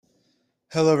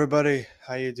Hello, everybody.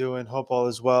 How you doing? Hope all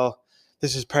is well.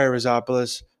 This is Perry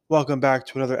Rizopoulos. Welcome back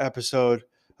to another episode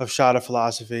of Shot of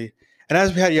Philosophy. And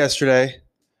as we had yesterday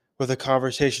with a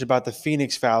conversation about the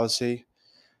Phoenix fallacy,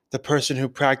 the person who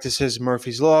practices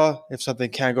Murphy's Law, if something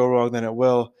can go wrong, then it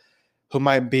will, who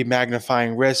might be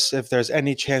magnifying risks. If there's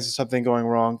any chance of something going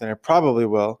wrong, then it probably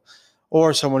will.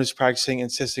 Or someone who's practicing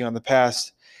insisting on the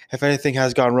past. If anything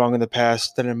has gone wrong in the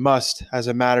past, then it must, as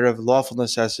a matter of lawful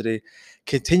necessity,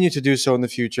 continue to do so in the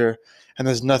future, and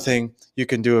there's nothing you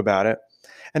can do about it.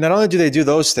 And not only do they do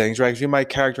those things, right? Because we might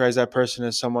characterize that person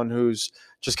as someone who's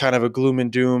just kind of a gloom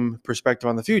and doom perspective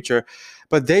on the future,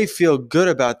 but they feel good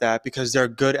about that because they're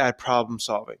good at problem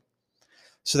solving.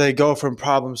 So they go from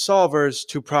problem solvers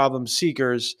to problem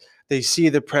seekers. They see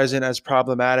the present as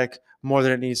problematic more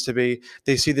than it needs to be.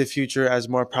 They see the future as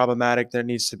more problematic than it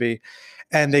needs to be.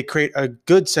 And they create a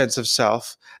good sense of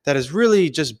self that is really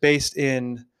just based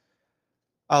in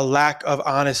a lack of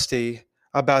honesty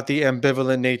about the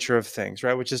ambivalent nature of things,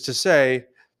 right? Which is to say,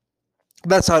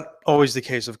 that's not always the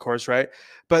case, of course, right?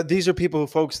 But these are people who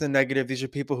focus on the negative. These are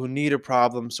people who need a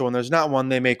problem. So when there's not one,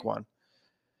 they make one.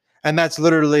 And that's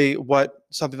literally what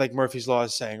something like Murphy's Law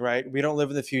is saying, right? We don't live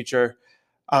in the future.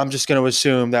 I'm just going to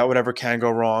assume that whatever can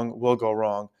go wrong will go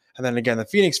wrong. And then again, the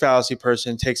Phoenix fallacy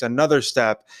person takes another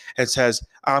step and says,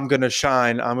 I'm going to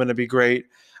shine. I'm going to be great.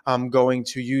 I'm going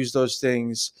to use those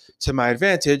things to my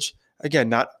advantage. Again,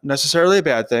 not necessarily a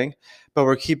bad thing, but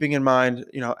we're keeping in mind,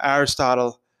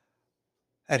 Aristotle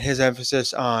and his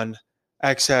emphasis on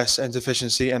excess and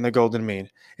deficiency and the golden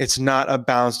mean. It's not a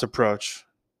balanced approach.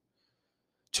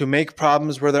 To make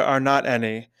problems where there are not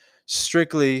any,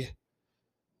 strictly,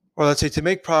 or let's say to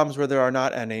make problems where there are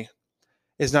not any,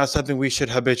 is not something we should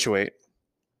habituate.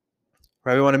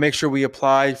 Right? We want to make sure we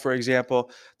apply, for example,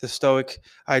 the Stoic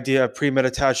idea of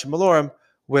premeditatio malorum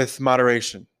with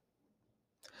moderation.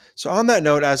 So on that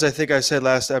note, as I think I said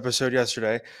last episode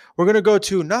yesterday, we're going to go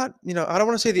to not, I don't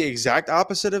want to say the exact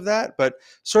opposite of that, but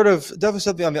sort of definitely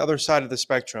something on the other side of the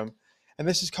spectrum. And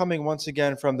this is coming once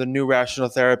again from the New Rational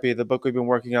Therapy, the book we've been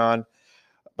working on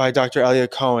by Dr. Elliot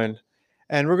Cohen.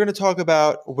 And we're going to talk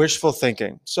about wishful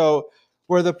thinking. So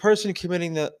where the person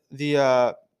committing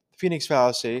the Phoenix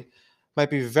fallacy might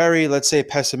be very, let's say,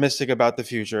 pessimistic about the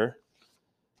future,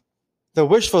 the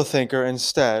wishful thinker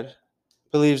instead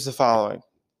believes the following.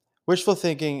 Wishful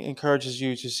thinking encourages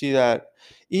you to see that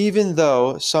even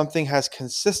though something has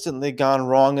consistently gone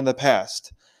wrong in the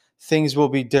past, things will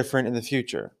be different in the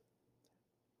future.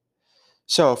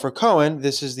 So for Cohen,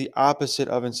 this is the opposite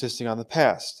of insisting on the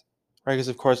past, right? Because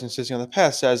of course, insisting on the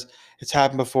past says it's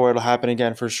happened before, it'll happen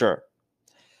again for sure.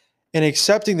 In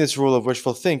accepting this rule of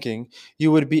wishful thinking,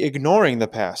 you would be ignoring the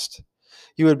past.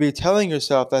 You would be telling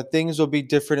yourself that things will be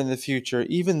different in the future,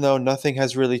 even though nothing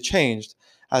has really changed,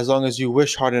 as long as you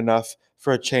wish hard enough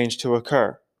for a change to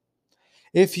occur.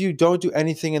 If you don't do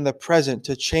anything in the present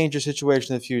to change your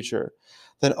situation in the future,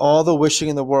 then all the wishing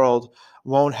in the world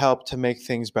won't help to make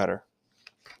things better.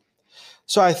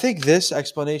 So I think this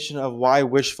explanation of why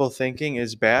wishful thinking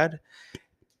is bad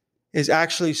is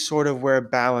actually sort of where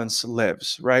balance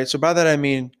lives, right? So by that I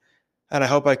mean, and I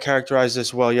hope I characterized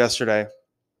this well yesterday,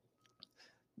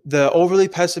 the overly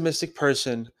pessimistic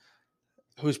person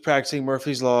who's practicing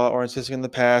Murphy's Law or insisting on the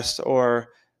past or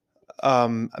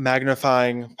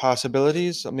magnifying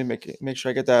possibilities. Let me make sure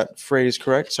I get that phrase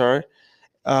correct. Sorry.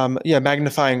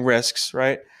 Magnifying risks,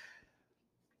 right?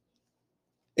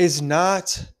 Is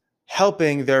not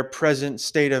helping their present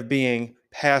state of being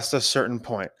past a certain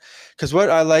point. Because what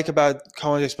I like about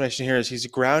Cohen's explanation here is he's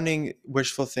grounding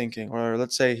wishful thinking, or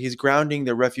let's say he's grounding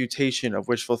the refutation of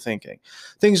wishful thinking.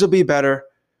 Things will be better.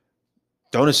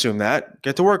 Don't assume that.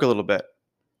 Get to work a little bit,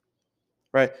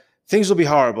 right? Things will be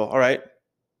horrible. All right.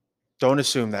 Don't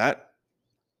assume that.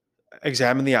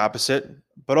 Examine the opposite,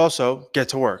 but also get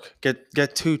to work.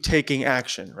 Get to taking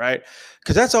action, right?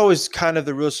 Because that's always kind of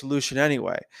the real solution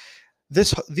anyway.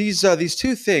 These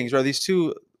two things, or these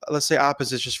two, let's say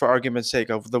opposites, just for argument's sake,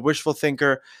 of the wishful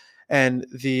thinker and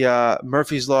the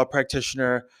Murphy's Law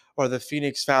practitioner or the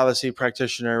Phoenix fallacy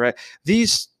practitioner, right?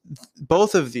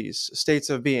 Both of these states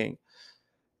of being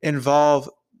involve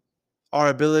our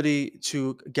ability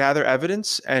to gather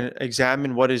evidence and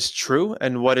examine what is true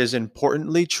and what is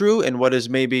importantly true and what is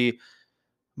maybe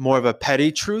more of a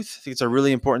petty truth. I think it's a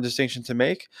really important distinction to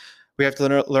make. We have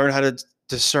to learn how to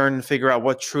discern and figure out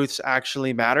what truths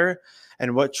actually matter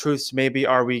and what truths maybe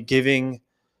are we giving,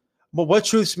 well, what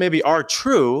truths maybe are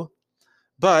true,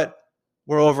 but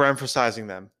we're overemphasizing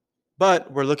them,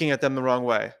 but we're looking at them the wrong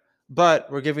way,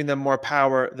 but we're giving them more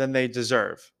power than they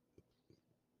deserve.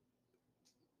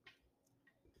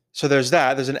 So there's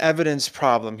an evidence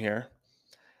problem here.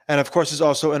 And of course, there's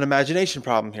also an imagination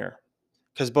problem here,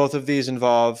 because both of these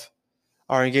involve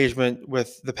our engagement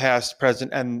with the past,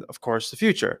 present, and of course, the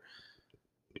future.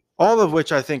 All of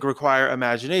which I think require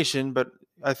imagination, but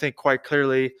I think quite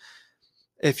clearly,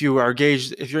 if you're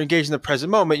engaged in the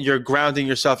present moment, you're grounding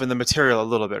yourself in the material a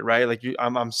little bit, right? Like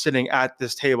I'm sitting at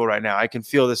this table right now. I can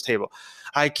feel this table.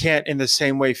 I can't in the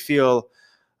same way feel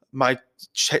my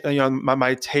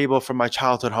table from my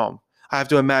childhood home. I have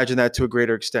to imagine that to a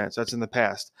greater extent. So that's in the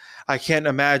past. I can't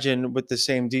imagine with the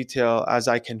same detail as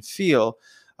I can feel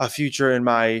a future in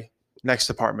my next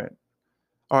apartment,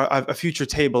 or a future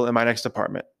table in my next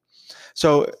apartment.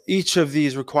 So each of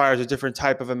these requires a different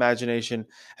type of imagination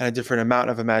and a different amount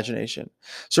of imagination.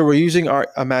 So we're using our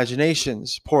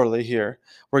imaginations poorly here.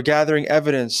 We're gathering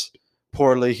evidence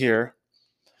poorly here.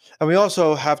 And we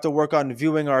also have to work on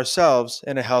viewing ourselves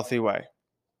in a healthy way.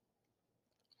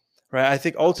 Right? I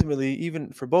think ultimately,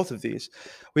 even for both of these,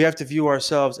 we have to view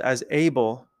ourselves as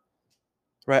able,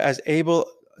 right, as able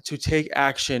to take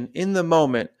action in the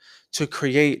moment to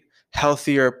create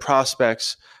healthier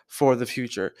prospects for the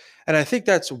future. And I think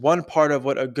that's one part of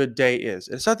what a good day is.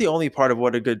 It's not the only part of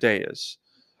what a good day is.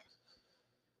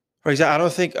 For example, I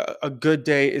don't think a good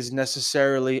day is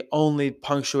necessarily only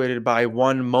punctuated by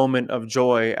one moment of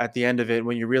joy at the end of it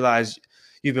when you realize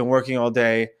you've been working all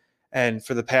day and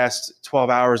for the past 12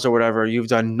 hours or whatever, you've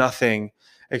done nothing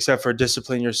except for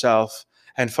discipline yourself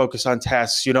and focus on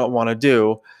tasks you don't want to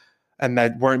do and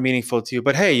that weren't meaningful to you.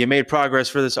 But hey, you made progress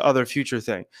for this other future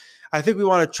thing. I think we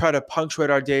want to try to punctuate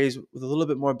our days with a little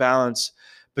bit more balance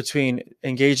between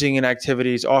engaging in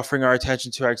activities, offering our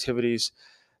attention to activities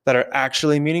that are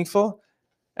actually meaningful.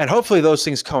 And hopefully those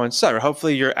things coincide.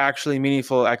 Hopefully your actually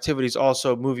meaningful activities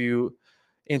also move you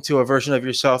into a version of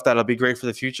yourself that'll be great for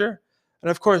the future. And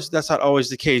of course, that's not always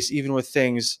the case, even with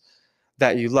things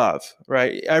that you love,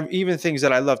 right? Even things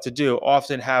that I love to do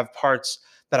often have parts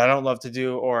that I don't love to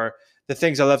do, or the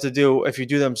things I love to do, if you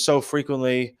do them so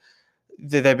frequently,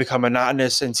 they become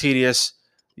monotonous and tedious.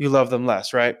 You love them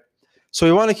less, right? So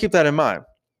we want to keep that in mind.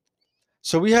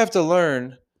 So we have to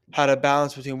learn how to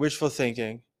balance between wishful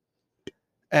thinking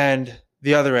and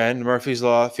the other end, Murphy's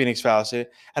Law, Phoenix fallacy.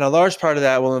 And a large part of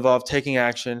that will involve taking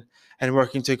action and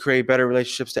working to create better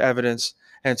relationships to evidence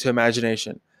and to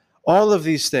imagination. All of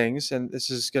these things, and this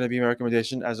is going to be my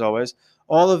recommendation as always,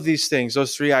 all of these things,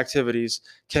 those three activities,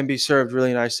 can be served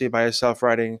really nicely by a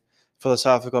self-writing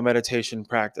philosophical meditation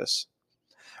practice.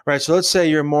 Right, so let's say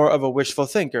you're more of a wishful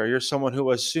thinker. You're someone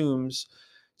who assumes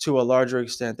to a larger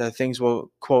extent that things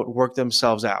will, quote, work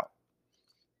themselves out.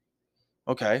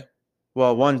 Okay,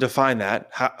 well, one, define that.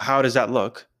 How does that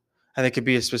look? And it could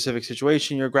be a specific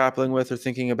situation you're grappling with or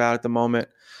thinking about at the moment,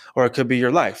 or it could be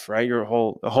your life, right? The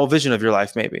whole vision of your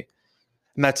life, maybe.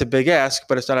 And that's a big ask,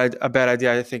 but it's not a bad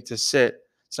idea, I think, to sit.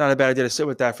 It's not a bad idea to sit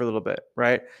with that for a little bit,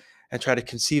 right? And try to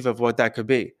conceive of what that could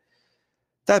be.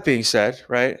 That being said,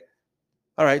 right?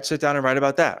 All right, sit down and write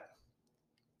about that.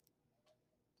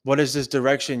 What is this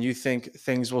direction you think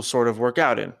things will sort of work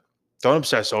out in? Don't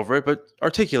obsess over it, but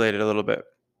articulate it a little bit.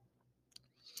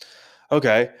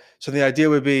 Okay, so the idea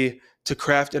would be to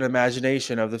craft an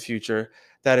imagination of the future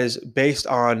that is based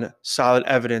on solid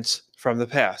evidence from the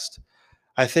past.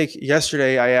 I think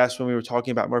yesterday I asked, when we were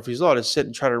talking about Murphy's Law, to sit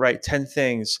and try to write 10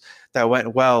 things that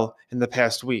went well in the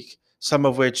past week, some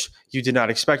of which you did not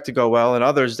expect to go well and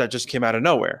others that just came out of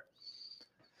nowhere.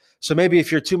 So maybe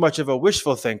if you're too much of a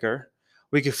wishful thinker,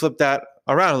 we could flip that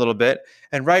around a little bit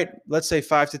and write, let's say,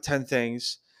 5 to 10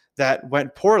 things that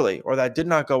went poorly or that did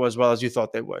not go as well as you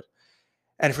thought they would.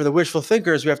 And for the wishful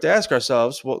thinkers, we have to ask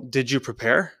ourselves, well, did you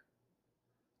prepare?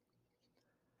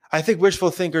 I think wishful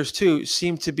thinkers, too,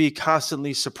 seem to be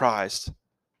constantly surprised.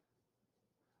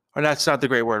 Or that's not the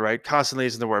great word, right? Constantly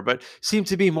isn't the word, but seem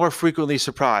to be more frequently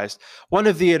surprised. One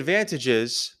of the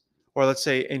advantages, or let's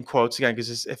say in quotes again,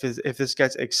 because if this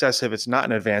gets excessive, it's not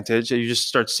an advantage. You just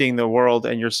start seeing the world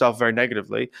and yourself very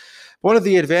negatively. One of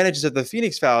the advantages of the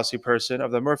Phoenix fallacy person,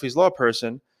 of the Murphy's Law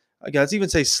person, again, let's even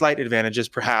say slight advantages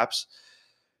perhaps,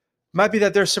 might be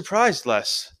that they're surprised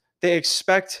less. They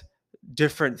expect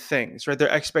different things, right? Their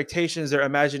expectations, their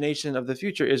imagination of the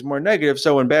future is more negative.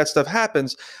 So when bad stuff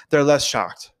happens, they're less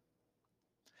shocked.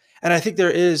 And I think there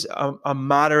is a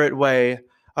moderate way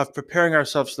of preparing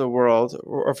ourselves for the world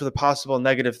or for the possible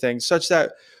negative things such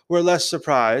that we're less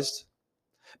surprised,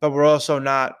 but we're also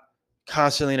not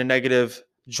constantly in a negative,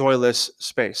 joyless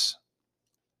space,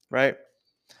 right?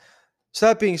 So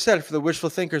that being said, for the wishful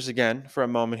thinkers again, for a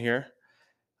moment here,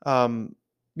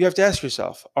 you have to ask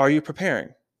yourself, are you preparing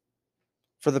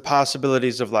for the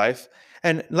possibilities of life?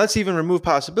 And let's even remove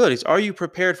possibilities. Are you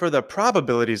prepared for the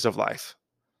probabilities of life?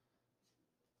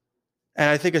 And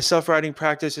I think a self-writing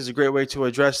practice is a great way to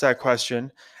address that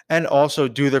question and also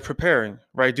do the preparing,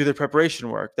 right? Do the preparation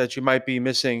work that you might be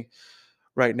missing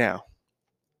right now,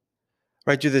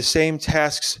 right? Do the same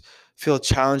tasks feel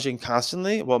challenging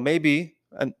constantly? Well, maybe,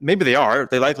 and maybe they are.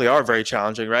 They likely are very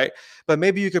challenging, right? But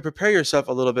maybe you could prepare yourself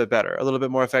a little bit better, a little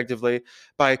bit more effectively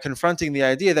by confronting the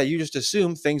idea that you just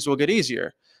assume things will get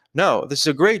easier. No, this is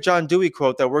a great John Dewey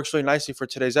quote that works really nicely for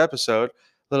today's episode. A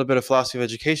little bit of philosophy of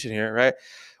education here, right?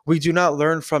 We do not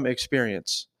learn from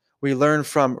experience. We learn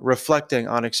from reflecting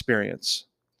on experience.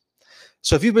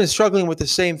 So if you've been struggling with the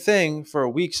same thing for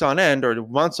weeks on end or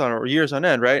months on or years on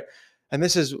end, right? And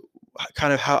this is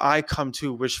kind of how I come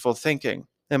to wishful thinking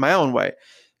in my own way.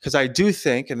 Because I do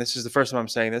think, and this is the first time I'm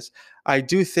saying this, I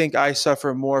do think I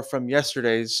suffer more from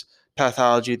yesterday's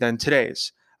pathology than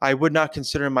today's. I would not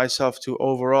consider myself to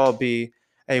overall be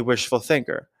a wishful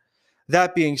thinker.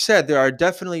 That being said, there are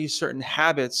definitely certain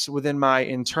habits within my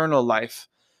internal life,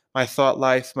 my thought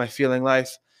life, my feeling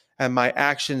life, and my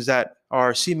actions that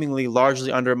are seemingly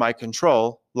largely under my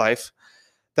control life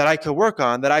that I could work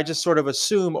on that I just sort of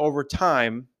assume over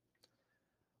time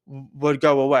would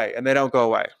go away, and they don't go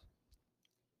away.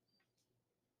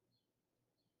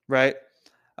 Right?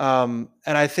 And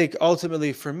I think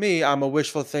ultimately for me, I'm a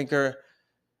wishful thinker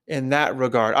in that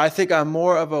regard. I think I'm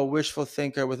more of a wishful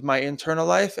thinker with my internal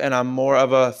life, and I'm more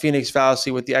of a Phoenix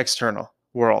fallacy with the external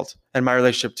world and my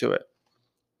relationship to it.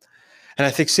 And I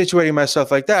think situating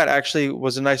myself like that actually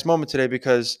was a nice moment today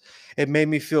because it made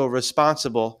me feel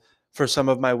responsible for some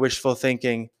of my wishful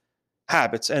thinking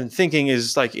habits. And thinking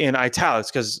is like in italics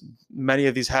because many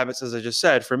of these habits, as I just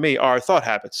said, for me are thought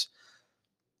habits.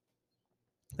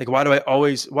 Like, why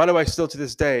do I still to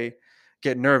this day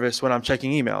get nervous when I'm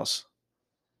checking emails?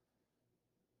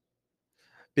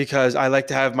 Because I like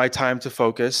to have my time to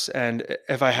focus. And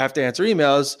if I have to answer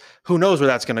emails, who knows where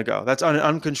that's going to go? That's an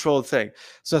uncontrolled thing.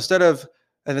 So instead of,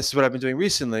 and this is what I've been doing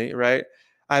recently, right?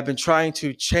 I've been trying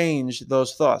to change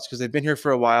those thoughts because they've been here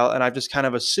for a while. And I've just kind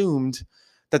of assumed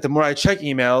that the more I check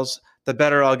emails, the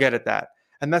better I'll get at that.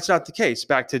 And that's not the case.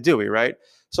 Back to Dewey, right?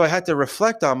 So I had to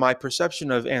reflect on my perception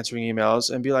of answering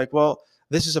emails and be like, well,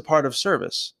 this is a part of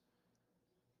service.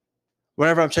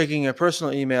 Whenever I'm checking a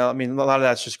personal email, I mean, a lot of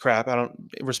that's just crap. I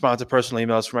don't respond to personal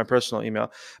emails for my personal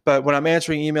email. But when I'm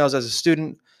answering emails as a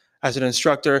student, as an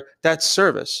instructor, that's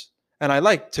service. And I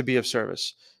like to be of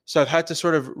service. So I've had to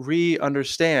sort of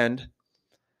re-understand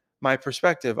my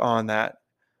perspective on that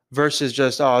versus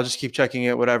just, oh, I'll just keep checking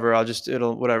it, whatever.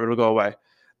 It'll go away.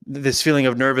 This feeling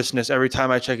of nervousness every time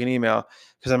I check an email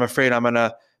because I'm afraid I'm going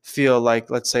to feel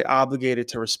like, let's say, obligated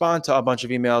to respond to a bunch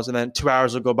of emails, and then 2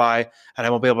 hours will go by and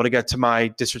I won't be able to get to my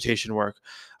dissertation work,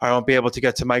 or I won't be able to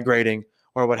get to my grading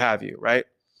or what have you, right?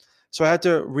 So I had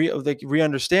to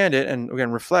re-understand it and,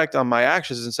 again, reflect on my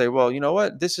actions and say, well, you know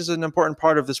what? This is an important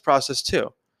part of this process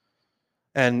too.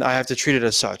 And I have to treat it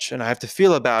as such, and I have to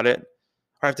feel about it, or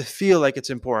I have to feel like it's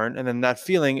important. And then that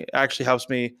feeling actually helps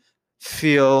me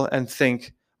feel and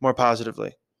think more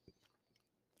positively.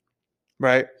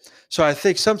 Right? So I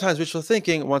think sometimes wishful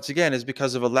thinking, once again, is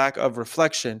because of a lack of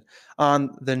reflection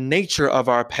on the nature of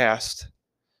our past.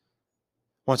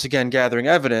 Once again, gathering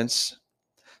evidence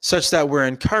such that we're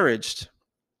encouraged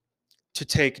to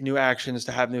take new actions,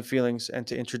 to have new feelings, and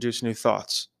to introduce new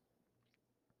thoughts.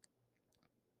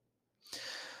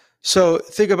 So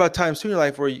think about times in your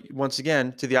life where, once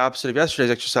again, to the opposite of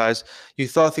yesterday's exercise, you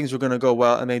thought things were going to go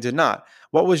well and they did not.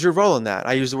 What was your role in that?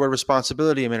 I used the word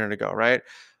responsibility a minute ago, right?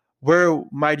 Where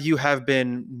might you have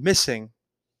been missing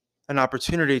an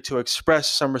opportunity to express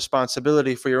some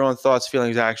responsibility for your own thoughts,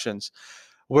 feelings, actions?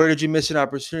 Where did you miss an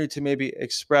opportunity to maybe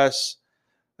express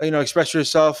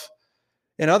yourself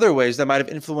in other ways that might have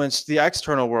influenced the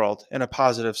external world in a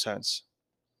positive sense?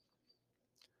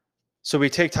 So we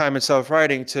take time in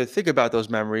self-writing to think about those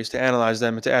memories, to analyze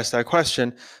them, and to ask that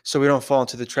question so we don't fall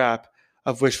into the trap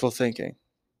of wishful thinking.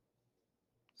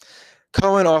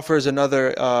 Cohen offers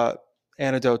another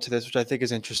antidote to this, which I think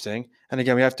is interesting. And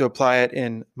again, we have to apply it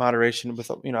in moderation with,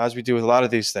 as we do with a lot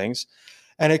of these things.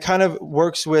 And it kind of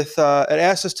works with, it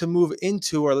asks us to move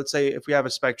into, or let's say if we have a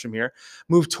spectrum here,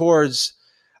 move towards,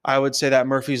 I would say, that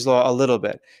Murphy's Law a little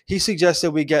bit. He suggests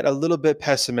that we get a little bit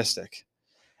pessimistic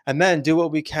and then do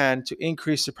what we can to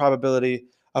increase the probability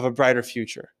of a brighter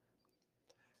future.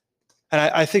 And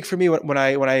I think for me, when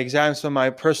I examine some of my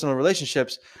personal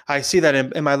relationships, I see that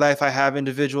in my life, I have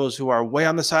individuals who are way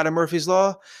on the side of Murphy's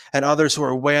Law and others who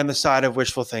are way on the side of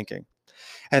wishful thinking.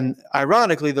 And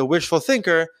ironically, the wishful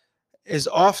thinker is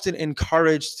often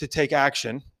encouraged to take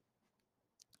action,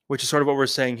 which is sort of what we're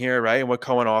saying here, right? And what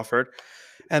Cohen offered.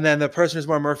 And then the person who's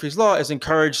more Murphy's Law is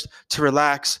encouraged to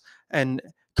relax and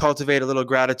cultivate a little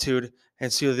gratitude,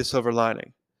 and see the silver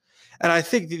lining. And I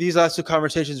think these last two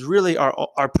conversations really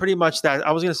are pretty much that.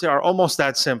 I was going to say are almost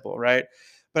that simple, right?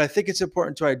 But I think it's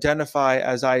important to identify,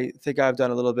 as I think I've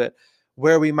done a little bit,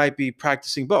 where we might be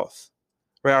practicing both.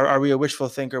 Right? Are we a wishful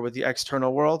thinker with the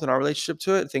external world and our relationship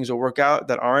to it? Things will work out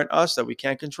that aren't us, that we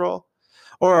can't control?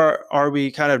 Or are we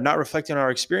kind of not reflecting on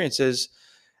our experiences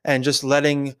and just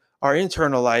letting our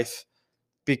internal life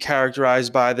be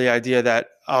characterized by the idea that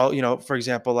for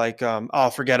example, like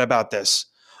I'll forget about this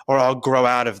or I'll grow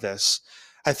out of this.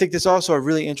 I think there's also a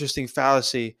really interesting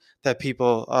fallacy that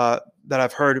people that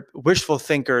I've heard wishful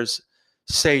thinkers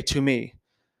say to me,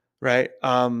 right?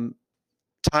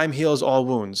 Time heals all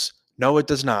wounds. No, it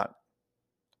does not.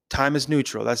 Time is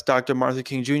neutral. That's Dr. Martin Luther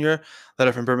King Jr.,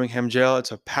 letter from Birmingham jail.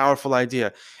 It's a powerful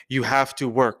idea. You have to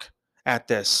work at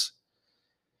this.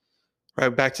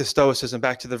 Right, back to Stoicism,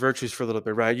 back to the virtues for a little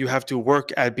bit, right? You have to work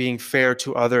at being fair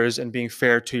to others and being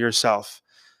fair to yourself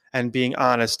and being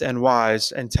honest and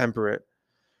wise and temperate,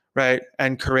 right?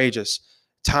 And courageous.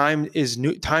 Time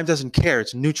doesn't care.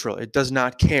 It's neutral. It does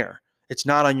not care. It's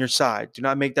not on your side. Do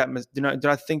not make that, do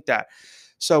not think that.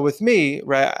 So with me,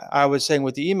 right, I was saying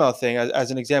with the email thing as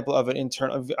an example of an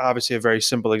internal, obviously a very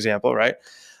simple example, right?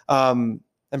 And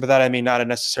by that I mean not a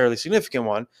necessarily significant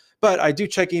one, but I do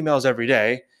check emails every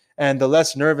day. And the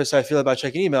less nervous I feel about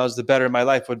checking emails, the better my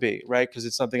life would be, right? Because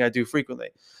it's something I do frequently.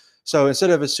 So instead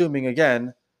of assuming,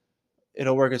 again,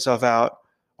 it'll work itself out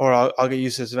or I'll get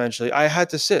used to this eventually, I had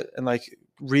to sit and like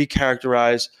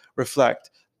recharacterize, reflect.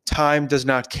 Time does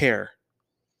not care.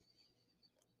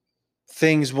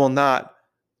 Things will not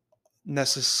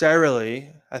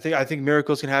necessarily, I think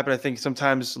miracles can happen. I think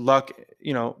sometimes luck,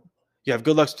 you have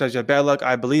good luck, sometimes you have bad luck.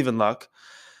 I believe in luck.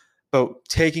 But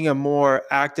taking a more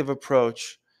active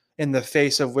approach in the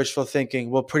face of wishful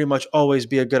thinking will pretty much always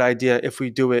be a good idea if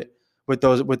we do it with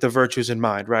the virtues in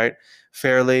mind, right?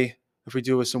 Fairly, if we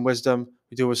do it with some wisdom,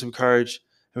 we do it with some courage,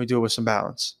 and we do it with some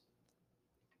balance.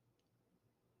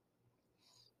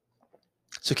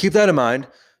 So keep that in mind.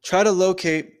 Try to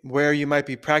locate where you might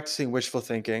be practicing wishful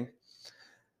thinking.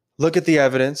 Look at the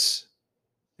evidence,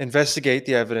 investigate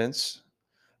the evidence,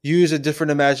 use a different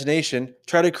imagination,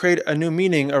 try to create a new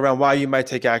meaning around why you might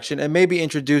take action, and maybe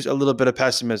introduce a little bit of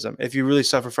pessimism if you really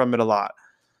suffer from it a lot.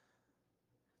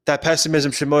 That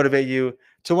pessimism should motivate you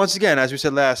to, once again, as we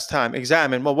said last time,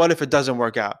 examine, well, what if it doesn't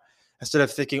work out? Instead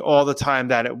of thinking all the time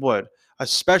that it would,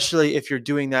 especially if you're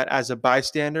doing that as a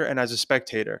bystander and as a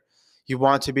spectator. You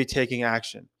want to be taking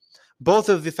action. Both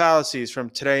of the fallacies from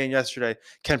today and yesterday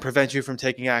can prevent you from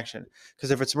taking action.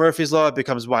 Because if it's Murphy's Law, it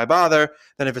becomes why bother.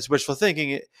 Then if it's wishful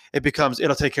thinking, it becomes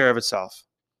it'll take care of itself.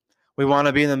 We want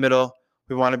to be in the middle.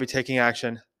 We want to be taking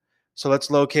action. So let's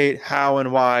locate how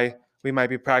and why we might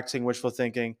be practicing wishful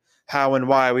thinking, how and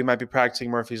why we might be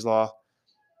practicing Murphy's Law.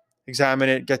 Examine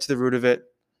it, get to the root of it,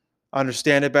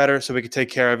 understand it better so we can take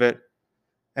care of it,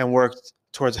 and work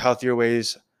towards healthier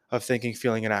ways of thinking,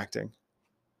 feeling, and acting.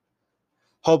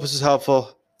 Hope this is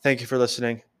helpful. Thank you for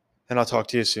listening, and I'll talk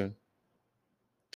to you soon.